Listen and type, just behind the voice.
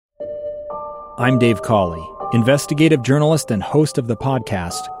I'm Dave Cawley, investigative journalist and host of the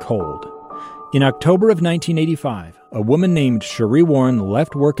podcast Cold. In October of 1985, a woman named Sheree Warren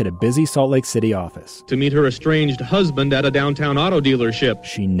left work at a busy Salt Lake City office to meet her estranged husband at a downtown auto dealership.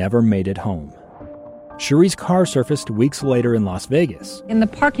 She never made it home. Sheree's car surfaced weeks later in Las Vegas. In the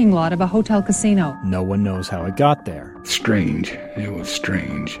parking lot of a hotel casino. No one knows how it got there. Strange. It was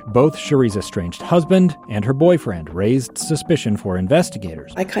strange. Both Sheree's estranged husband and her boyfriend raised suspicion for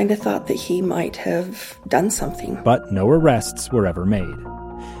investigators. I kind of thought that he might have done something. But no arrests were ever made.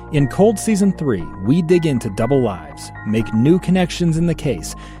 In Cold Season 3, we dig into double lives, make new connections in the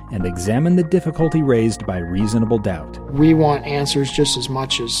case, and examine the difficulty raised by reasonable doubt. We want answers just as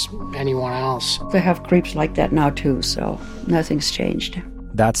much as anyone else. They have creeps like that now too, so nothing's changed.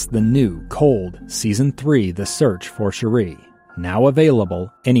 That's the new Cold Season 3, The Search for Sheree, now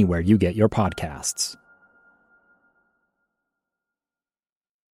available anywhere you get your podcasts.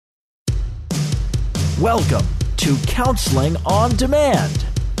 Welcome to Counseling on Demand.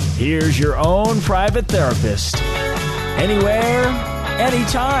 Here's your own private therapist. Anywhere,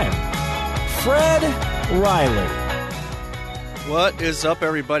 anytime. Fred Riley. What is up,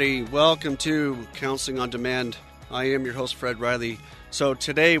 everybody? Welcome to Counseling on Demand. I am your host, Fred Riley. So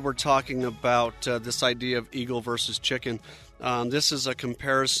today we're talking about this idea of eagle versus chicken. This is a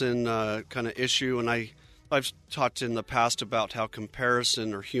comparison kind of issue, and I've talked in the past about how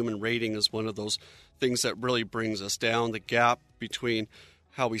comparison or human rating is one of those things that really brings us down, the gap between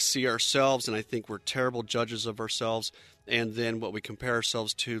how we see ourselves, and I think we're terrible judges of ourselves, and then what we compare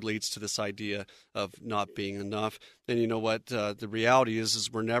ourselves to leads to this idea of not being enough. And you know what? The reality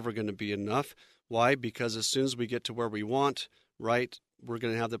is we're never going to be enough. Why? Because as soon as we get to where we want, right, we're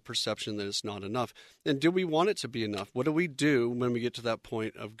going to have the perception that it's not enough. And do we want it to be enough? What do we do when we get to that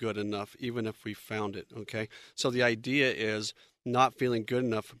point of good enough, even if we found it, okay? So the idea is not feeling good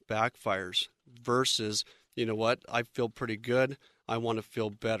enough backfires versus, you know what, I feel pretty good, I want to feel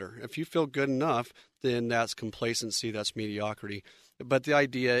better. If you feel good enough, then that's complacency, that's mediocrity. But the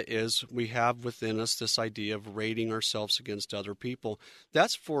idea is we have within us this idea of rating ourselves against other people.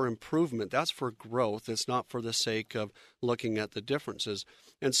 That's for improvement. That's for growth. It's not for the sake of looking at the differences.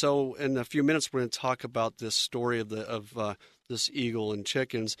 And so in a few minutes, we're going to talk about this story of this eagle and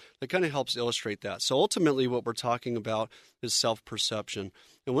chickens that kind of helps illustrate that. So ultimately what we're talking about is self-perception.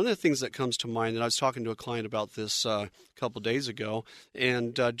 And one of the things that comes to mind, and I was talking to a client about this a couple days ago,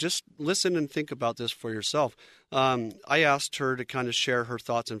 and just listen and think about this for yourself. I asked her to kind of share her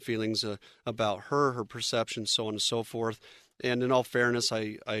thoughts and feelings about her perception, so on and so forth. And in all fairness,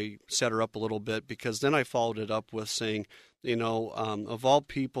 I set her up a little bit because then I followed it up with saying, you know, of all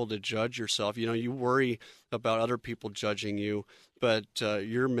people to judge yourself, you know, you worry about other people judging you, but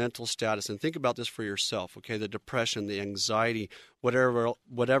your mental status, and think about this for yourself, okay, the depression, the anxiety,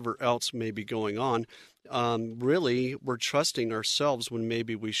 whatever else may be going on, really we're trusting ourselves when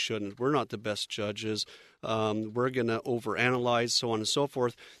maybe we shouldn't. We're not the best judges. We're going to overanalyze, so on and so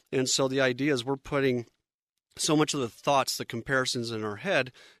forth. And so the idea is we're putting so much of the thoughts, the comparisons in our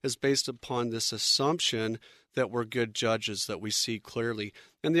head is based upon this assumption that we're good judges, that we see clearly.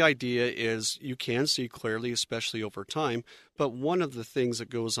 And the idea is you can see clearly, especially over time. But one of the things that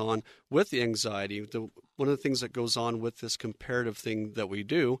goes on with the anxiety, one of the things that goes on with this comparative thing that we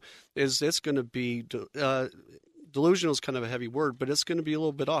do is it's going to be delusional is kind of a heavy word, but it's going to be a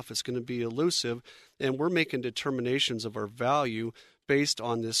little bit off. It's going to be elusive, and we're making determinations of our value based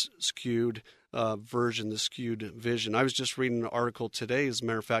on this skewed version, the skewed vision. I was just reading an article today, as a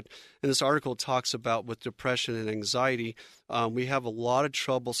matter of fact, and this article talks about with depression and anxiety, we have a lot of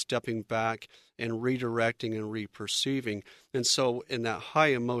trouble stepping back and redirecting and reperceiving. And so in that high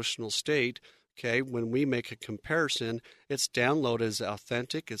emotional state, okay, when we make a comparison, it's downloaded as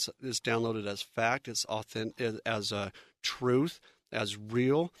authentic, it's downloaded as fact, it's authentic as a truth, as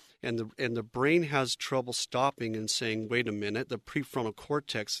real, and the brain has trouble stopping and saying, wait a minute, the prefrontal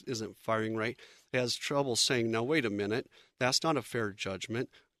cortex isn't firing right. It has trouble saying, now wait a minute, that's not a fair judgment.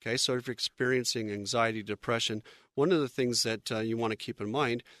 Okay, so if you're experiencing anxiety, depression, one of the things that you want to keep in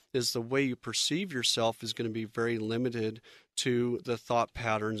mind is the way you perceive yourself is going to be very limited to the thought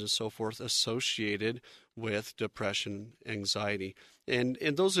patterns and so forth associated with depression, anxiety. And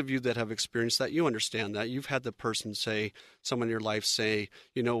those of you that have experienced that, you understand that. You've had the person say, someone in your life say,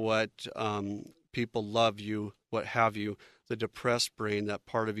 you know what, people love you, what have you. The depressed brain, that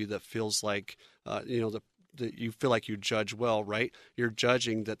part of you that feels like, that you feel like you judge well, right? You're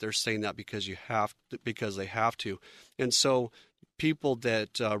judging that they're saying that because they have to. And so people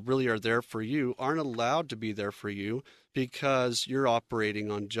that really are there for you aren't allowed to be there for you because you're operating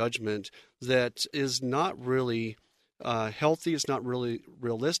on judgment that is not really healthy. It's not really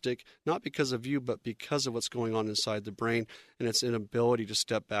realistic, not because of you, but because of what's going on inside the brain and its inability to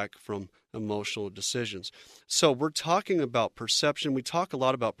step back from emotional decisions. So we're talking about perception. We talk a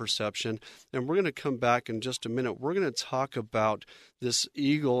lot about perception, and we're going to come back in just a minute. We're going to talk about this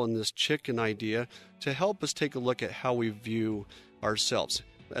eagle and this chicken idea to help us take a look at how we view ourselves.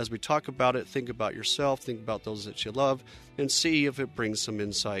 As we talk about it, think about yourself, think about those that you love, and see if it brings some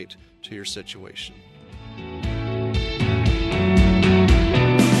insight to your situation.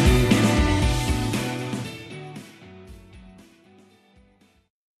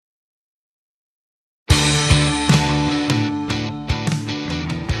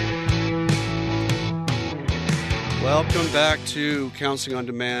 Welcome back to Counseling on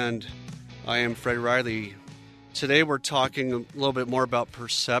Demand. I am Fred Riley. Today we're talking a little bit more about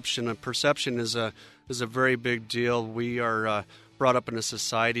perception. And perception is a very big deal. We are brought up in a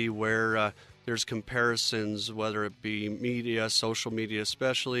society where there's comparisons, whether it be media, social media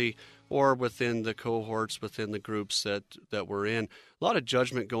especially, or within the cohorts, within the groups that we're in. A lot of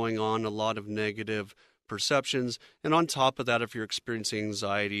judgment going on, a lot of negative perceptions. And on top of that, if you're experiencing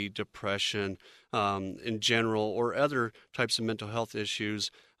anxiety, depression in general, or other types of mental health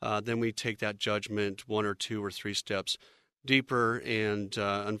issues, then we take that judgment 1 or 2 or 3 steps deeper. And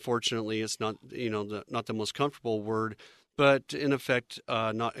unfortunately, it's not not the most comfortable word, but in effect,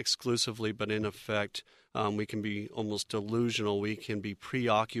 not exclusively, but in effect, we can be almost delusional. We can be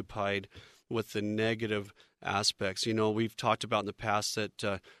preoccupied with the negative aspects. We've talked about in the past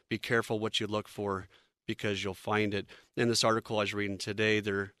that be careful what you look for, because you'll find it. In this article I was reading today,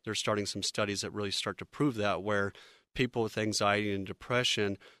 they're starting some studies that really start to prove that, where people with anxiety and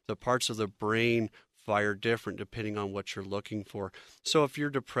depression, the parts of the brain fire different depending on what you're looking for. So if you're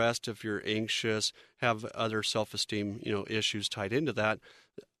depressed, if you're anxious, have other self-esteem, issues tied into that,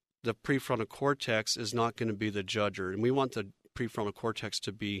 the prefrontal cortex is not going to be the judger. And we want the prefrontal cortex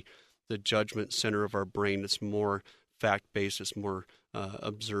to be the judgment center of our brain. It's more fact-based, it's more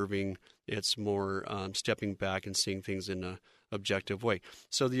observing, it's more stepping back and seeing things in an objective way.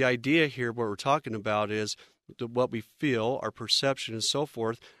 So the idea here, what we're talking about, is what we feel, our perception, and so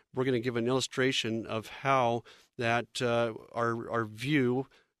forth. We're going to give an illustration of how that our view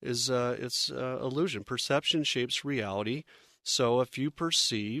is it's illusion. Perception shapes reality. So if you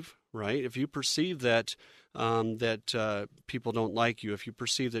perceive, that people don't like you, if you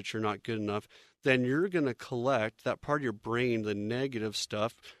perceive that you're not good enough, then you're going to collect that part of your brain, the negative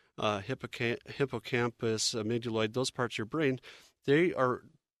stuff, hippocampus, amygdaloid, those parts of your brain.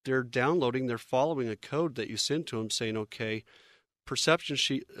 They're downloading, they're following a code that you send to them, saying, okay, perception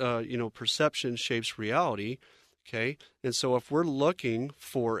shapes reality. Okay, and so if we're looking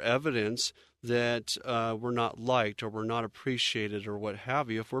for evidence that we're not liked or we're not appreciated or what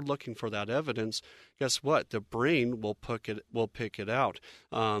have you, if we're looking for that evidence, guess what? The brain will pick it out.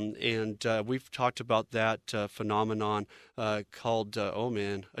 And we've talked about that phenomenon called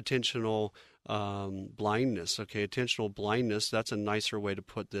attentional blindness. Okay, attentional blindness. That's a nicer way to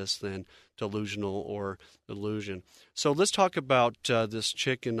put this than delusional or illusion. So let's talk about this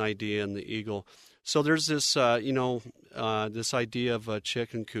chicken idea and the eagle. So there's this, this idea of a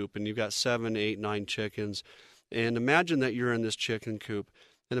chicken coop, and you've got 7, 8, 9 chickens. And imagine that you're in this chicken coop.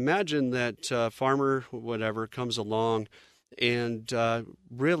 And imagine that farmer, whatever, comes along and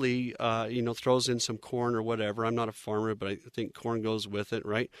really, throws in some corn or whatever. I'm not a farmer, but I think corn goes with it,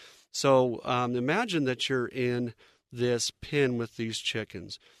 right? So imagine that you're in this pen with these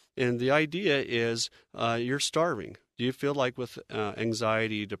chickens. And the idea is you're starving. Do you feel like with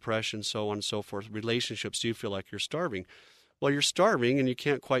anxiety, depression, so on and so forth, relationships, do you feel like you're starving? Well, you're starving and you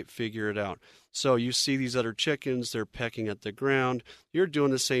can't quite figure it out. So you see these other chickens, they're pecking at the ground. You're doing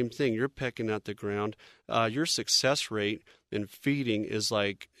the same thing. You're pecking at the ground. Your success rate in feeding is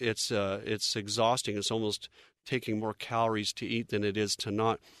like it's exhausting. It's almost taking more calories to eat than it is to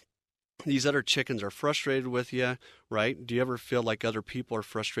not. These other chickens are frustrated with you, right? Do you ever feel like other people are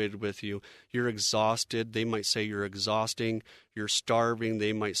frustrated with you? You're exhausted. They might say you're exhausting. You're starving.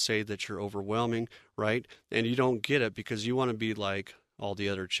 They might say that you're overwhelming, right? And you don't get it because you want to be like all the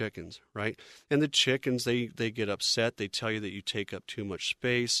other chickens, right? And the chickens, they get upset. They tell you that you take up too much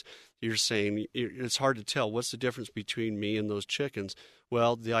space. You're saying, it's hard to tell. What's the difference between me and those chickens?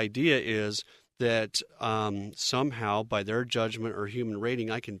 Well, the idea is that somehow by their judgment or human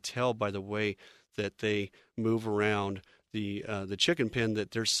rating, I can tell by the way that they move around the chicken pen that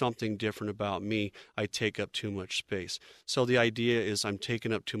there's something different about me. I take up too much space. So the idea is I'm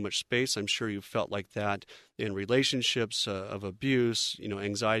taking up too much space. I'm sure you felt like that in relationships of abuse,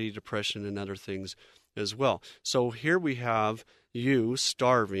 anxiety, depression, and other things as well. So here we have you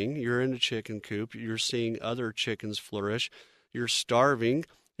starving, you're in a chicken coop, you're seeing other chickens flourish, you're starving,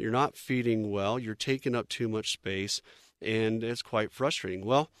 you're not feeding well, you're taking up too much space, and it's quite frustrating.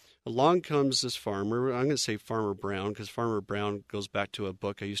 Well, along comes this farmer. I'm going to say Farmer Brown because Farmer Brown goes back to a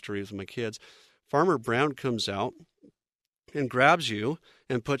book I used to read with my kids. Farmer Brown comes out and grabs you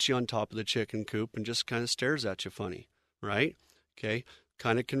and puts you on top of the chicken coop and just kind of stares at you funny, right? Okay,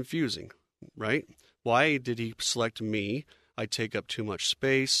 kind of confusing, right? Why did he select me? I take up too much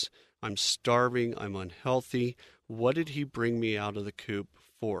space. I'm starving. I'm unhealthy. What did he bring me out of the coop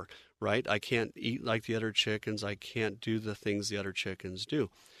for, right? I can't eat like the other chickens. I can't do the things the other chickens do.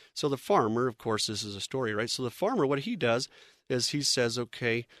 So the farmer, of course, this is a story, right? So the farmer, what he does is he says,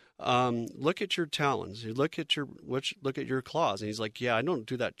 okay, look at your talons. You look at your claws. And he's like, yeah, I don't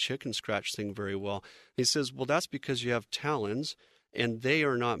do that chicken scratch thing very well. He says, well, that's because you have talons, and they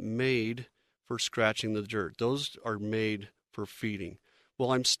are not made for scratching the dirt. Those are made for feeding.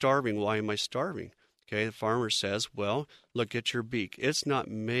 Well, I'm starving. Why am I starving? Okay, the farmer says, well, look at your beak. It's not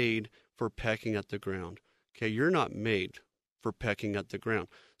made for pecking at the ground. Okay, you're not made for pecking at the ground.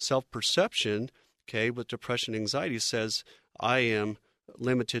 Self-perception, okay, with depression and anxiety says, I am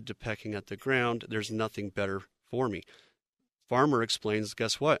limited to pecking at the ground. There's nothing better for me. Farmer explains,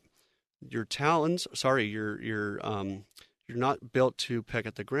 guess what? Your talons, you're not built to peck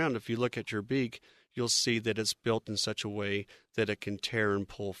at the ground. If you look at your beak, you'll see that it's built in such a way that it can tear and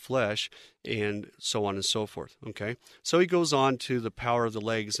pull flesh and so on and so forth, okay? So he goes on to the power of the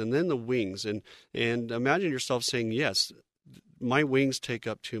legs and then the wings. And imagine yourself saying, yes, my wings take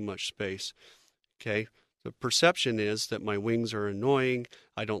up too much space, okay? The perception is that my wings are annoying.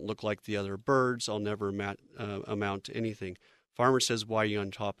 I don't look like the other birds. I'll never amount to anything. Farmer says, why are you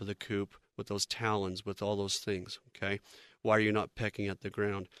on top of the coop with those talons, with all those things, okay? Why are you not pecking at the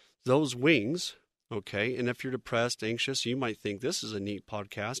ground? Those wings, okay, and if you're depressed, anxious, you might think this is a neat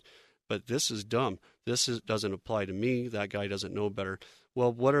podcast, but this is dumb. Doesn't apply to me. That guy doesn't know better.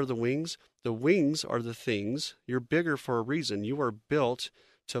 Well, what are the wings? The wings are the things. You're bigger for a reason. You are built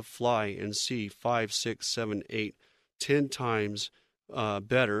to fly and see 5, 6, 7, 8, 10 times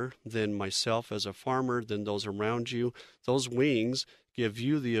better than myself as a farmer, than those around you. Those wings give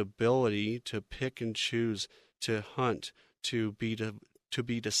you the ability to pick and choose, to hunt, to be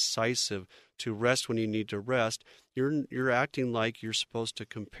decisive, to rest when you need to rest. You're acting like you're supposed to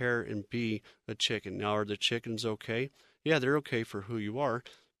compare and be a chicken. Now, are the chickens okay? Yeah, they're okay for who you are.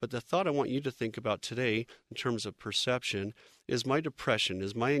 But the thought I want you to think about today in terms of perception is my depression,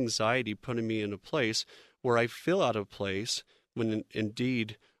 is my anxiety putting me in a place where I feel out of place when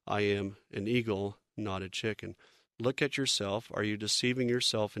indeed I am an eagle, not a chicken. Look at yourself. Are you deceiving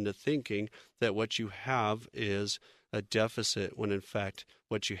yourself into thinking that what you have is a deficit when in fact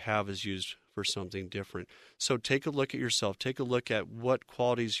what you have is used for something different? So take a look at yourself. Take a look at what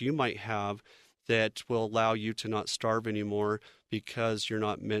qualities you might have that will allow you to not starve anymore because you're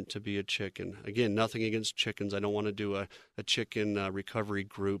not meant to be a chicken. Again, nothing against chickens. I don't want to do a chicken recovery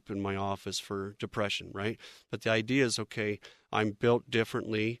group in my office for depression, right? But the idea is, okay, I'm built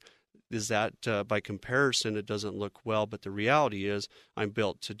differently. Is that by comparison, it doesn't look well, but the reality is I'm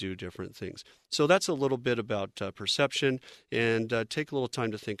built to do different things. So that's a little bit about perception, and take a little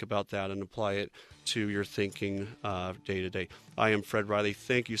time to think about that and apply it to your thinking day to day. I am Fred Riley.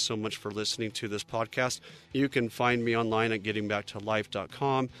 Thank you so much for listening to this podcast. You can find me online at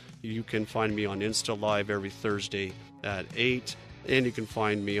gettingbacktolife.com. You can find me on Insta Live every Thursday at 8, and you can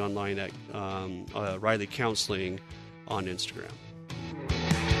find me online at Riley Counseling on Instagram.